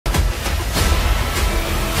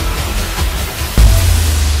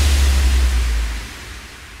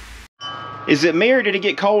Is it me or did it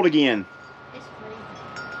get cold again? It's freezing.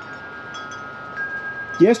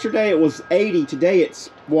 Yesterday it was 80. Today it's,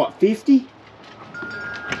 what, 50?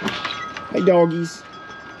 Hey, doggies.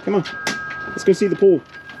 Come on. Let's go see the pool.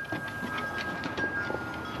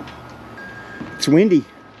 It's windy.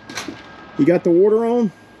 You got the water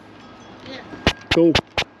on? Yeah. Cool.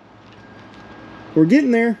 We're getting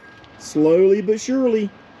there. Slowly but surely.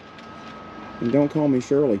 And don't call me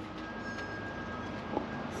Shirley.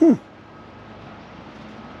 Huh.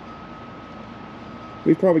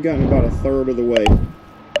 We've probably gotten about a third of the way.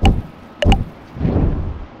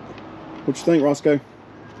 What you think, Roscoe?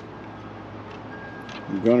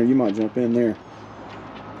 Gunner, you might jump in there.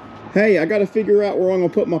 Hey, I got to figure out where I'm going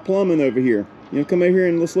to put my plumbing over here. You want to come over here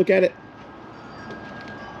and let's look at it?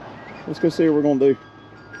 Let's go see what we're going to do.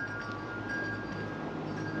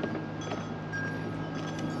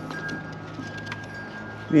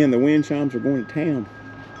 Man, the wind chimes are going to town.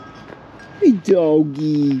 Hey,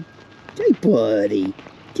 doggy. Hey, buddy.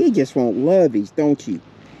 You just want lovies, don't you?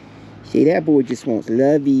 See, that boy just wants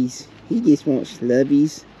lovies. He just wants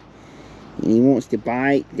lovies. And he wants to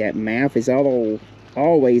bite. That mouth is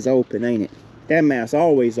always open, ain't it? That mouth's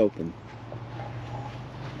always open.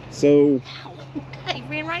 So... Ow. He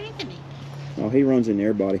ran right into me. Oh, he runs into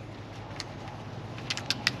everybody.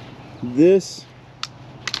 This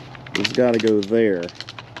has got to go there.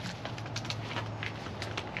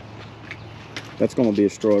 That's going to be a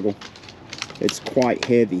struggle. It's quite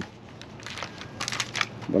heavy.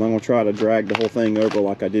 But I'm going to try to drag the whole thing over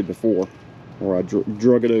like I did before. Or I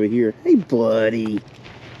drug it over here. Hey, buddy.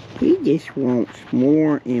 He just wants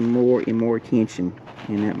more and more and more attention.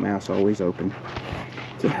 And that mouth's always open.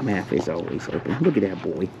 That mouth is always open. Look at that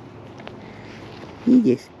boy. He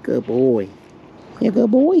just a good boy. You a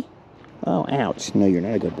good boy? Oh, ouch. No, you're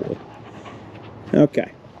not a good boy.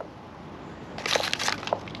 Okay.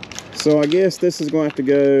 So I guess this is going to have to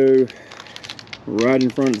go right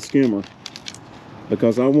in front of the skimmer.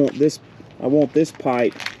 Because I want this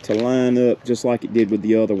pipe to line up just like it did with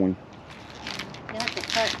the other one. You have to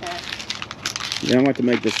cut that. Yeah, I'm going to have to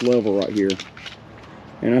make this level right here.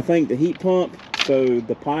 And I think the heat pump, so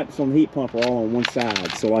the pipes on the heat pump are all on one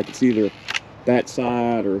side. So like it's either that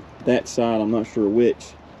side or that side, I'm not sure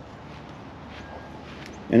which.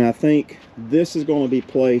 And I think this is going to be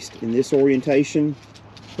placed in this orientation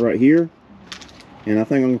right here. And I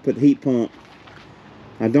think I'm going to put the heat pump,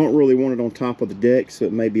 I don't really want it on top of the deck, so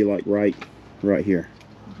it may be like right here.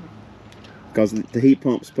 Because the heat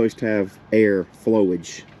pump's supposed to have air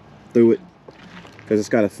flowage through it. Because it's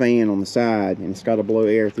got a fan on the side and it's got to blow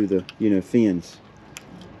air through the, fins.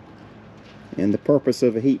 And the purpose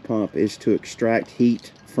of a heat pump is to extract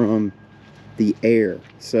heat from the air.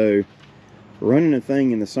 So running a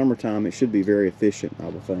thing in the summertime, it should be very efficient, I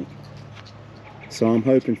would think. So I'm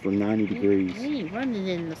hoping for 90 degrees. We ain't running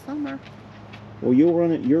in the summer. Well, you're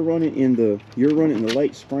running in the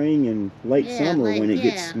late spring and late summer when it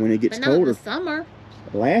gets but colder. Not in the summer.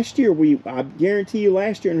 Last year I guarantee you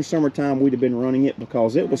last year in the summertime we'd have been running it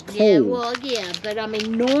because it was cold. Yeah, well, yeah, but I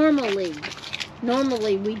mean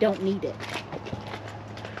normally we don't need it.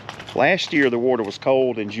 Last year the water was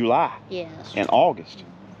cold in July. Yeah. And August.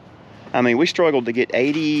 I mean, we struggled to get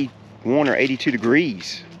 81 or 82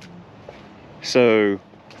 degrees. So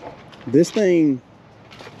this thing,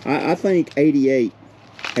 I think 88,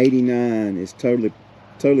 89 is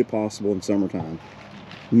totally possible in summertime.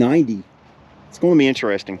 90, it's going to be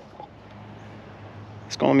interesting.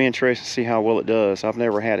 It's going to be interesting to see how well it does. I've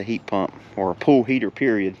never had a heat pump or a pool heater,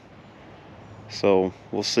 period. So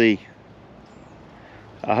we'll see.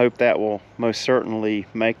 I hope that will most certainly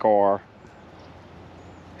make our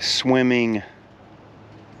swimming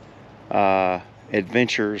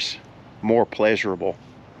adventures more pleasurable.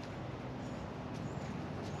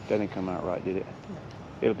 That didn't come out right, did it?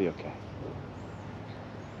 It'll be okay.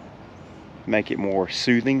 Make it more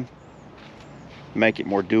soothing. Make it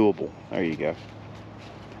more doable. There you go.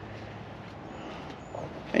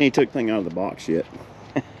 And he took the thing out of the box yet.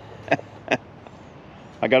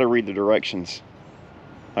 I gotta read the directions.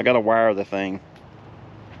 I gotta wire the thing.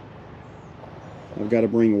 I've got to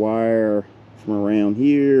bring wire from around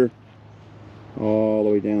here all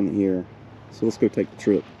the way down to here. So let's go take the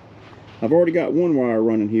trip. I've already got one wire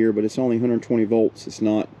running here, but it's only 120 volts. It's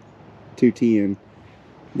not 210.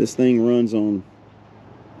 This thing runs on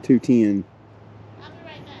 210. I'll be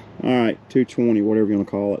right back. All right, 220, whatever you want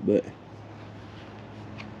to call it. But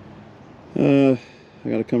I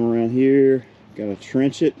got to come around here. Got to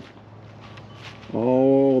trench it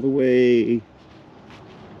all the way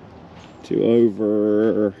to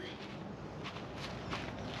over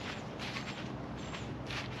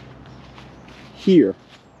here.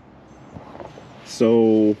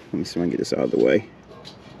 So let me see if I can get this out of the way.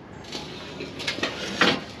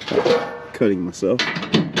 Cutting myself.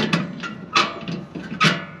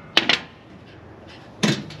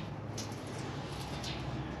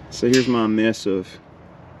 So here's my mess of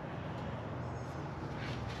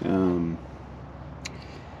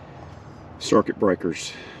circuit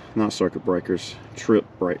breakers. Not circuit breakers, trip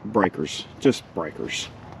breakers, just breakers.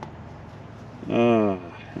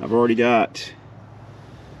 I've already got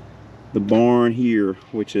the barn here,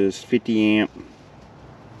 which is 50 amp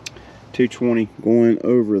 220 going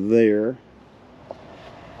over there.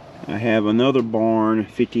 I have another barn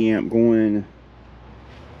 50 amp going,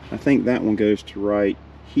 I think that one goes to right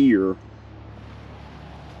here.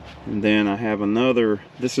 And then I have another,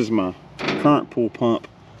 this is my current pool pump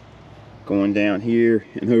going down here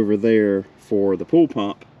and over there for the pool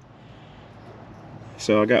pump.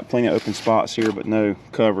 So I got plenty of open spots here but no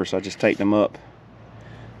covers, so I just take them up.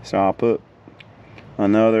 So I'll put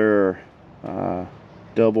another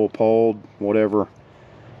double poled whatever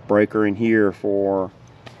breaker in here for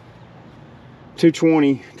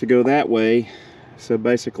 220 to go that way. So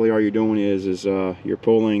basically all you're doing is you're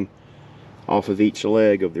pulling off of each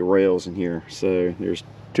leg of the rails in here. So there's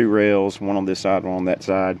two rails, one on this side, one on that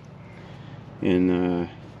side, and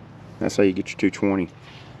that's how you get your 220.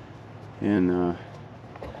 And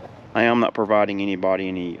I am not providing anybody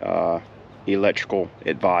any electrical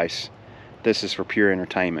advice. This is for pure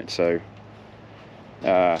entertainment. So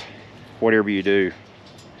whatever you do,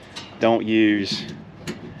 don't use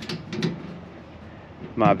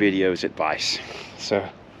my videos advice. So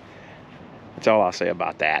that's all I'll say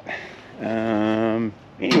about that.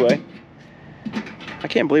 Anyway, I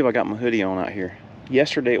can't believe I got my hoodie on out here.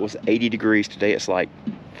 Yesterday it was 80 degrees, today it's like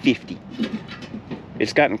 50.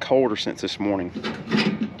 It's gotten colder since this morning.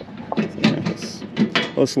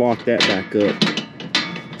 So let's lock that back up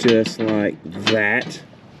just like that,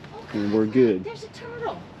 and we're good. There's a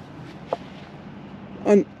turtle.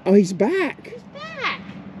 Oh, he's back. He's back.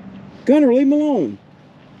 Gunner, leave him alone.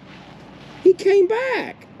 He came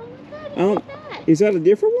back. Oh my God, he's back. Is that a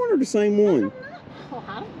different one or the same one? Oh,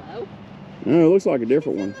 I don't know. No, it looks like a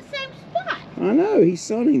different He's one. in the same spot. I know, he's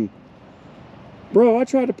sunning. Bro, I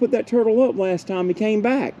tried to put that turtle up last time he came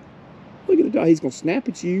back. Look at the dog, he's gonna snap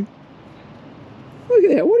at you. Look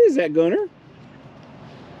at that, what is that, Gunner?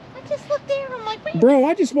 I just looked there, I'm like, wait. Bro,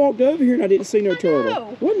 I just walked over here and I didn't see no turtle.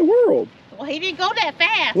 know. What in the world? Well, he didn't go that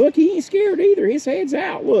fast. Look, he ain't scared either, his head's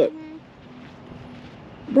out, look.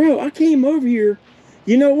 Bro, I came over here.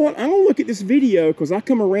 You know what? I'm gonna look at this video because I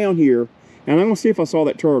come around here and I'm gonna see if I saw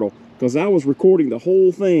that turtle because I was recording the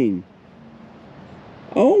whole thing.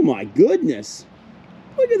 Oh my goodness.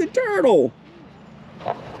 Look at the turtle.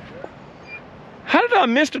 How did I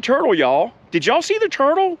miss the turtle, y'all? Did y'all see the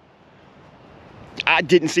turtle? I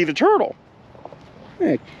didn't see the turtle.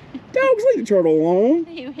 Heck, dogs, leave the turtle alone.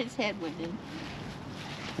 His head went in.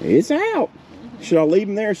 It's out. Should I leave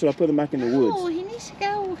him there or should I put him back in the woods? No, he needs to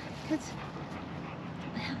go.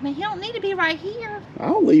 I mean, he don't need to be right here.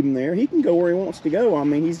 I'll leave him there. He can go where he wants to go. I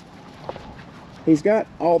mean, he's got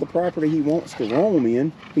all the property he wants to roam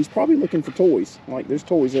in. He's probably looking for toys. Like, there's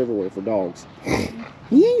toys everywhere for dogs.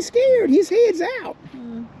 He ain't scared. His head's out.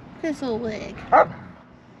 His little leg. I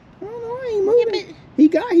don't know. I ain't moving. Yeah, he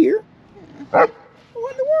got here. What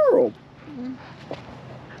in the world?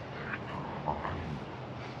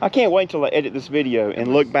 I can't wait until I edit this video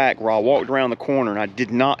and look back where I walked around the corner and I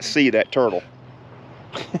did not see that turtle.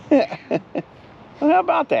 Well, how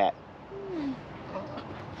about that?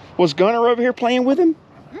 Was Gunner over here playing with him?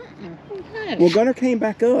 No. Well, Gunner came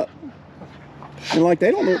back up. And like,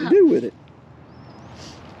 they don't know what to do with it.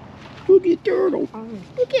 Look at turtle.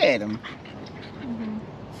 Look at him.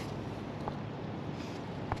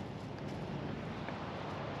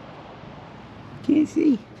 Can't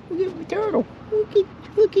see. Look at the turtle.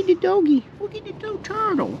 Look at the doggy. Look at the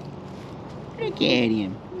turtle. Look at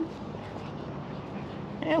him.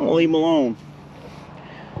 I'm gonna leave him alone.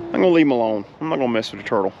 I'm gonna leave him alone. I'm not gonna mess with the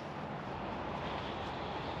turtle.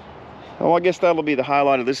 Well, I guess that'll be the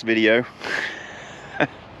highlight of this video.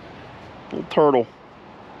 Little turtle.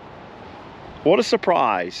 What a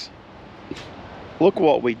surprise. Look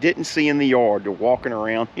what we didn't see in the yard. They're walking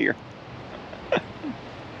around here.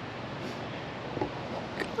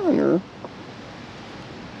 Gunner.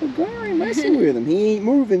 Well, Gunner ain't messing with him. He ain't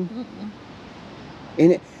moving.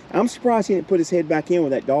 And I'm surprised he didn't put his head back in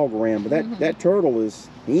with that dog around, but that turtle is,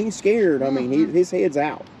 he ain't scared. I mean, his head's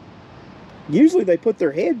out. Usually they put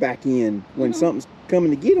their head back in when something's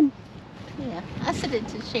coming to get them. Yeah, I said it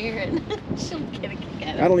to Sharon. She'll get a kick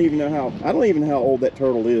out of it. I don't even know how old that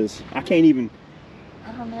turtle is. I can't even.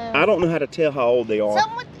 I don't know. I don't know how to tell how old they are.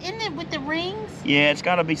 Something with the rings. Yeah, it's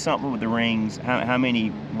got to be something with the rings. How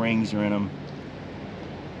many rings are in them?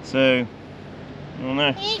 So, I don't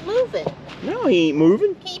know. He ain't moving. No, he ain't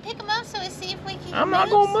moving. Can you pick him up so we see if we can? I'm not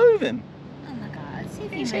gonna move him. Oh my God! See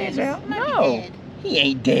if he His moves. head's out. He might be No, dead. he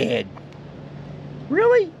ain't dead.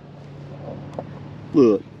 Really?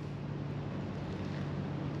 Look.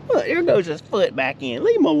 Look, there goes his foot back in.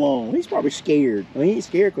 Leave him alone. He's probably scared. I mean, he ain't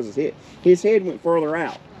scared because his head went further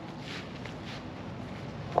out.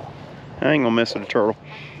 I ain't gonna mess with the turtle.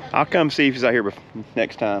 I'll come see if he's out here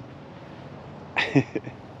next time. All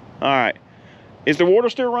right. Is the water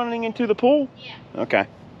still running into the pool? Yeah. Okay.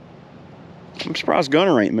 I'm surprised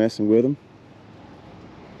Gunner ain't messing with him.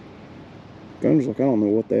 Gunner's like, I don't know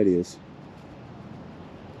what that is.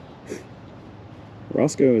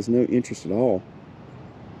 Roscoe has no interest at all.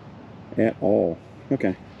 At all.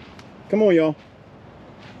 Okay. Come on, y'all.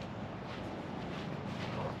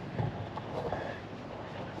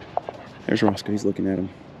 There's Roscoe. He's looking at him.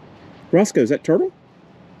 Roscoe, is that turtle?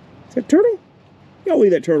 Is that turtle? Y'all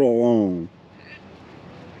leave that turtle alone.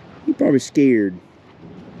 He's probably scared.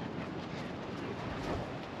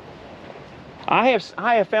 I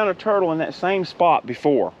have found a turtle in that same spot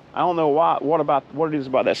before. I don't know why. What it is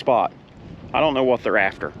about that spot. I don't know what they're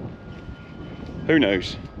after. Who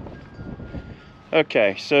knows?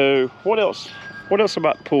 Okay, so what else? What else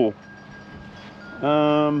about the pool?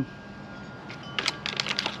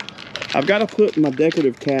 I've got to put my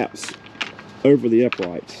decorative caps over the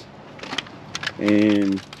uprights,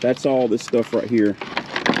 and that's all this stuff right here.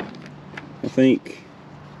 I think.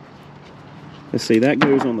 Let's see, that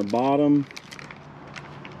goes on the bottom,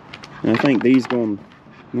 and I think these go on.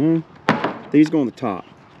 No, these go on the top.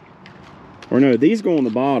 Or no, these go on the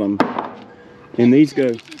bottom, and these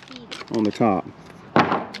go on the top.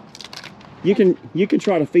 You can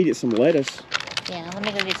try to feed it some lettuce. Yeah, let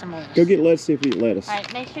me go get some lettuce. Go get lettuce, see if we eat lettuce. All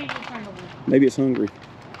right, make sure you turn the wheel. Maybe it's hungry.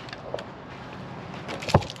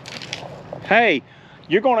 Hey,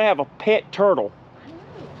 you're gonna have a pet turtle. I know,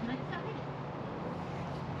 I'm excited.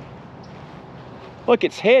 Look,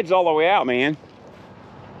 its head's all the way out, man.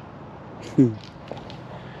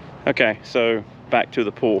 Okay, so back to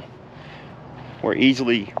the pool. We're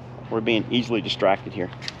being easily distracted here.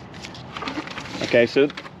 Okay, so,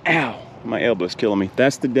 ow, my elbow's killing me.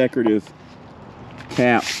 That's the decorative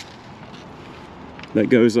cap that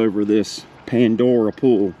goes over this Pandora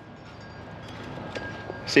pool.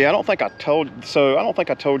 See, I don't think I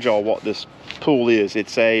told y'all what this pool is.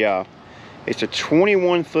 It's a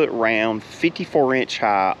 21-foot round, 54-inch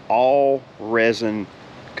high, all resin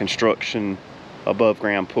construction above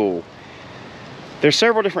ground pool. There's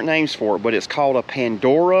several different names for it, but it's called a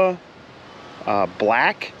Pandora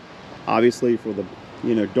black, obviously for the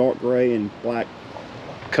dark gray and black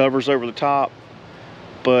covers over the top.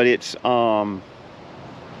 But it's all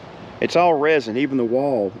resin. Even the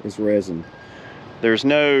wall is resin. There's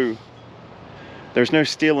no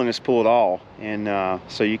steel in this pool at all, and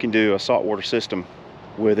so you can do a saltwater system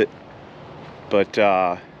with it. But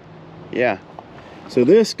yeah, so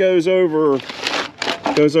this goes over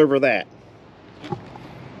that,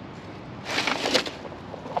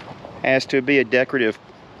 as to be a decorative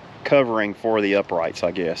covering for the uprights,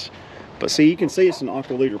 I guess. But see, you can see it's an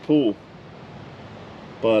aqua liter pool.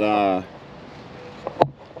 But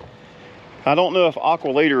I don't know if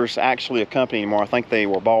Aqua Leader is actually a company anymore. I think they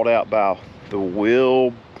were bought out by the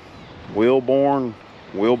Wilburg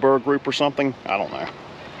Group or something. I don't know.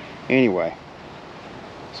 Anyway,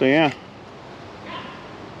 so yeah,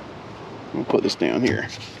 I'll put this down here.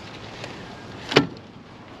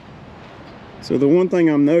 So the one thing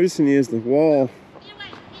I'm noticing is the wall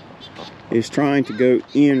is trying to go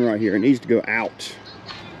in right here. It needs to go out.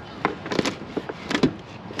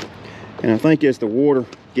 And I think as the water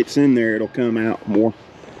gets in there, it'll come out more.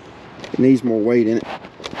 It needs more weight in it.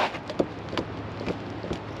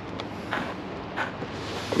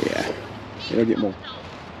 Yeah, it'll get more.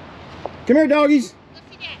 Come here, doggies. Go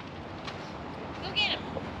see Daddy. Go get him.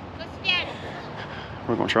 Go see Daddy.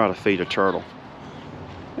 We're gonna try to feed a turtle.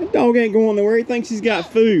 That dog ain't going nowhere. He thinks he's got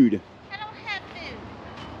food. I don't have food.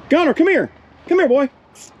 Gunner, come here. Come here, boy.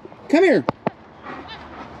 Come here.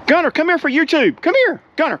 Gunner, come here for YouTube. Come here.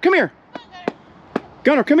 Gunner, come here.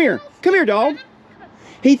 Gunner, come here. Come here, dog.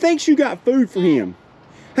 He thinks you got food for him.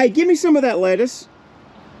 Hey, give me some of that lettuce.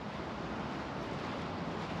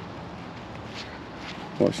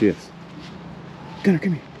 Watch this. Gunner,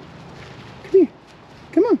 come here. Come here.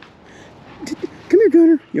 Come on. Come here,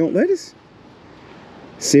 Gunner. You want lettuce?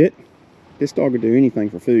 Sit. This dog would do anything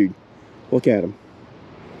for food. Look at him.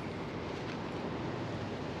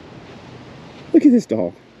 Look at this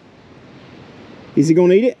dog. Is he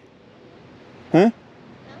gonna eat it? Huh?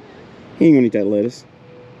 He ain't gonna eat that lettuce.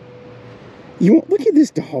 Look at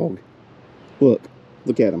this dog. Look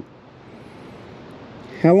at him.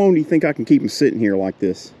 How long do you think I can keep him sitting here like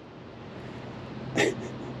this? Look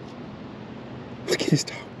at this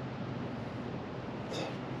dog.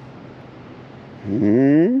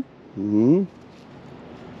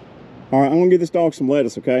 All right, I'm gonna give this dog some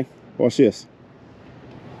lettuce, okay? Watch this.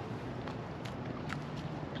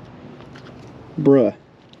 Bruh.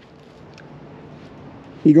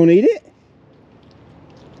 You gonna eat it?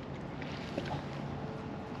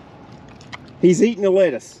 He's eating the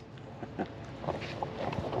lettuce.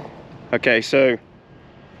 Okay, so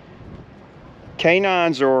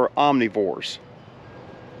canines are omnivores.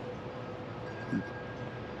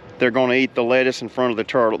 They're gonna eat the lettuce in front of the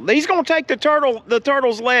turtle. He's gonna take the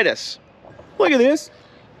turtle's lettuce. Look at this.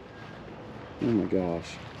 Oh my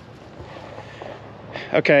gosh.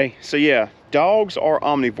 Okay, so yeah, dogs are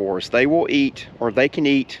omnivores. They will eat, or they can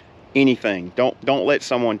eat anything. Don't let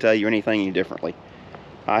someone tell you anything any differently.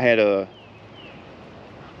 I had a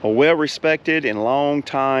well-respected and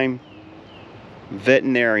long-time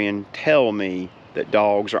veterinarian tell me that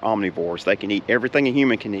dogs are omnivores. They can eat everything a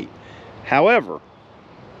human can eat. However,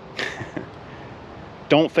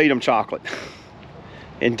 don't feed them chocolate,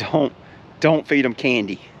 and don't feed them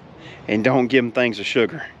candy, and don't give them things with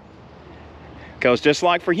sugar. Because just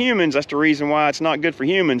like for humans, that's the reason why it's not good for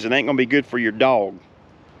humans. It ain't gonna be good for your dog.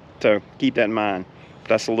 So keep that in mind.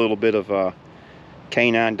 That's a little bit of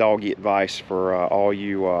canine doggy advice for all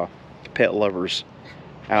you pet lovers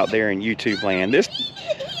out there in YouTube land. This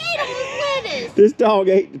dog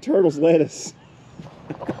ate the turtle's lettuce.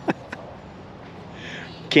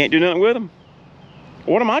 Can't do nothing with him.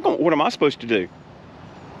 What am I supposed to do?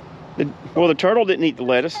 Well, the turtle didn't eat the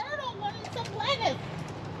lettuce. Turtle wanted some lettuce.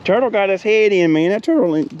 Turtle got his head in, man. That turtle,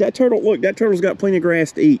 look, that turtle's got plenty of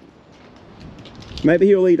grass to eat. Maybe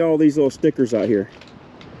he'll eat all these little stickers out here.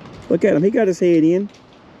 Look at him, he got his head in.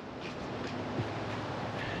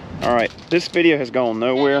 All right, this video has gone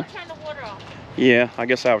nowhere. Turn the water off. Yeah, I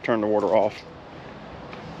guess I'll turn the water off.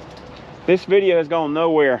 This video has gone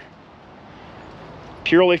nowhere.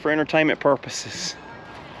 Purely for entertainment purposes.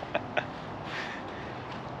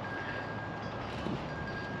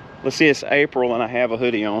 Let's see, it's April and I have a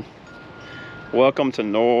hoodie on. Welcome to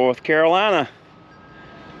North Carolina.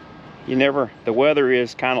 The weather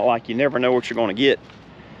is kind of like you never know what you're going to get.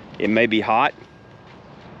 It may be hot,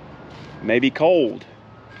 may be cold.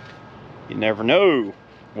 You never know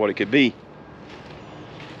what it could be.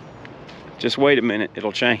 Just wait a minute,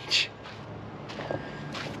 it'll change.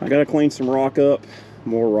 I gotta clean some rock up,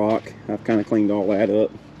 more rock. I've kind of cleaned all that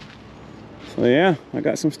up. So yeah, I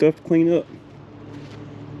got some stuff to clean up.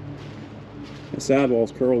 The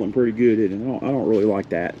sidewall's curling pretty good, and I don't really like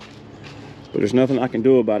that. But there's nothing I can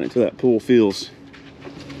do about it until that pool fills.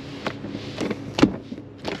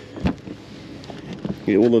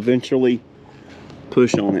 It will eventually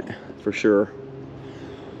push on it, for sure.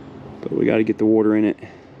 But we got to get the water in it.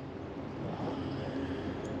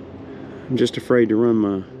 I'm just afraid to run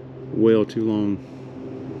my well too long.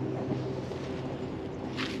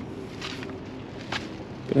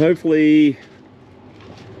 But hopefully,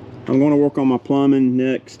 I'm going to work on my plumbing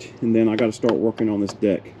next, and then I got to start working on this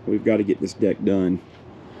deck. We've got to get this deck done.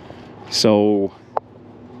 So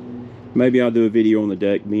maybe I'll do a video on the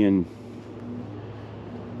deck being,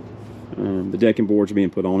 the decking boards being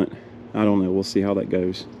put on it. I don't know. We'll see how that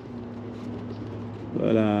goes.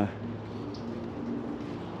 But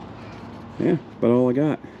yeah, about all I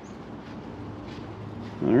got.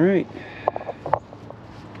 All right.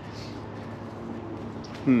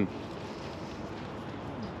 We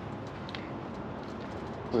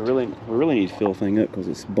really need to fill the thing up because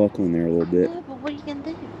it's buckling there a little bit. Yeah, but what are you gonna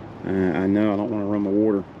do? I know I don't want to run my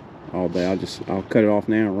water all day. I'll cut it off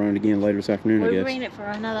now and run it again later this afternoon. I guess. We're running it for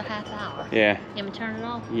another half hour. Yeah. You want me to turn it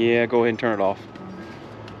off? Yeah, go ahead and turn it off.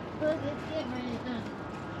 Look, it's getting ready to done.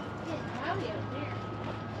 It's getting cloudy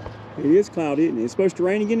out there. It is cloudy, isn't it? It's supposed to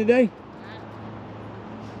rain again today.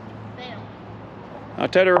 I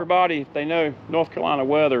tell everybody, if they know North Carolina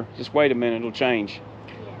weather, just wait a minute, it'll change.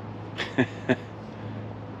 Yeah.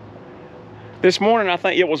 This morning, I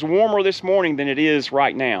think it was warmer this morning than it is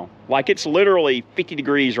right now. Like, it's literally 50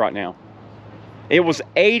 degrees right now. It was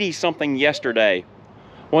 80 something yesterday.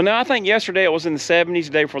 Well, no, I think yesterday it was in the 70s.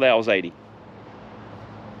 The day before that was 80.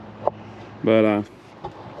 But,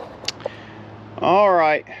 all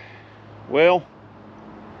right. Well,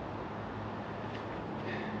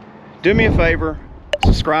 do me a favor.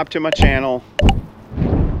 Subscribe to my channel.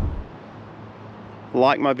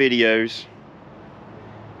 Like my videos.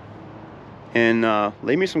 And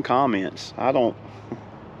leave me some comments. I don't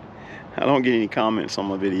get any comments on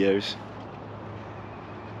my videos.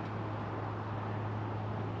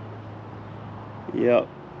 Yep.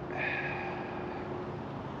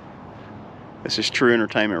 This is true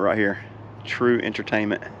entertainment right here. True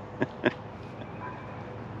entertainment.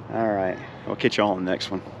 All right. I'll catch y'all on the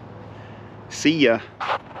next one. See ya.